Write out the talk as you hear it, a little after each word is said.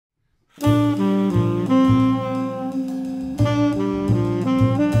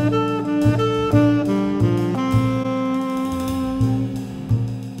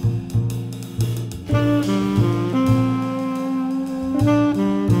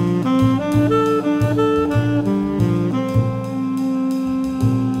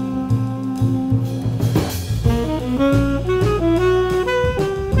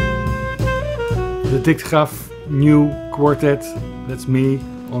Benedict Graaf new quartet, that's me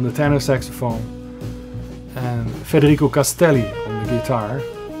on the tenor saxophone, and Federico Castelli on the guitar,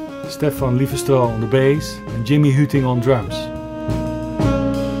 Stefan Lievestro on the bass, and Jimi Hueting on drums.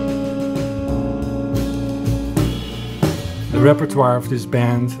 The repertoire of this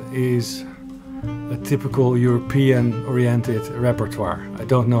band is a typical European-oriented repertoire. I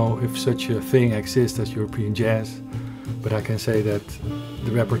don't know if such a thing exists as European jazz, but I can say that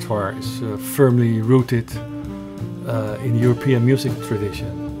the repertoire is firmly rooted in European music tradition.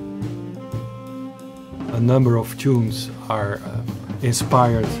 A number of tunes are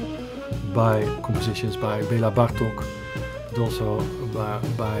inspired by compositions by Béla Bartók, but also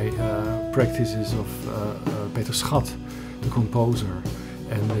by practices of Peter Schat, the composer,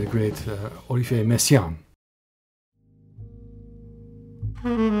 and the great Olivier Messiaen.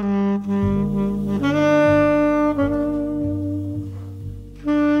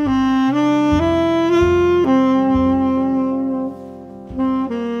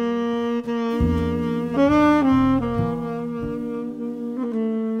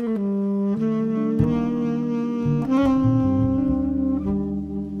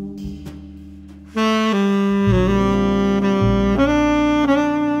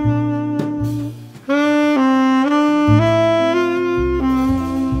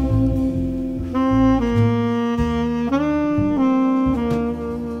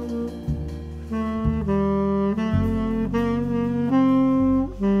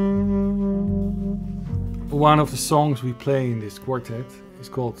 One of the songs we play in this quartet is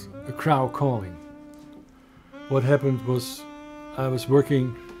called A Crow Calling. What happened was I was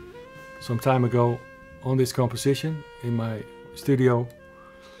working some time ago on this composition in my studio.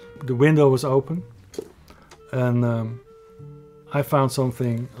 The window was open and I found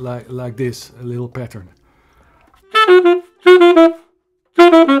something like this, a little pattern.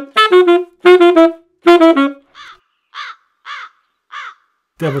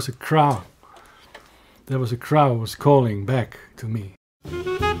 There was a crow. There was a crow was calling back to me.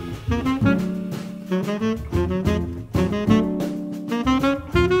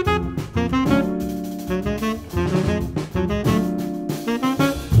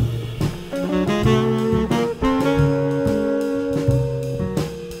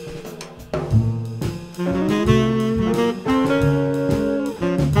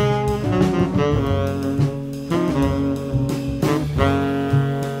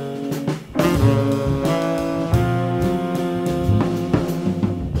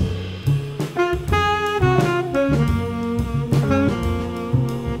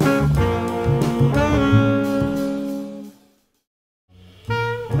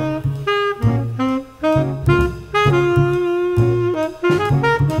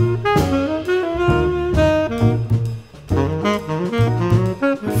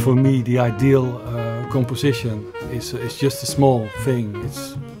 For me, the ideal composition is just a small thing.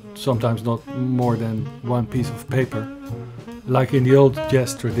 It's sometimes not more than one piece of paper, like in the old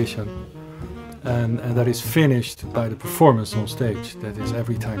jazz tradition. And that is finished by the performance on stage. That is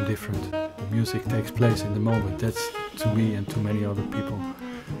every time different. The music takes place in the moment. That's, to me and to many other people,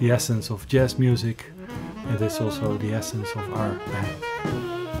 the essence of jazz music, and that's also the essence of our band.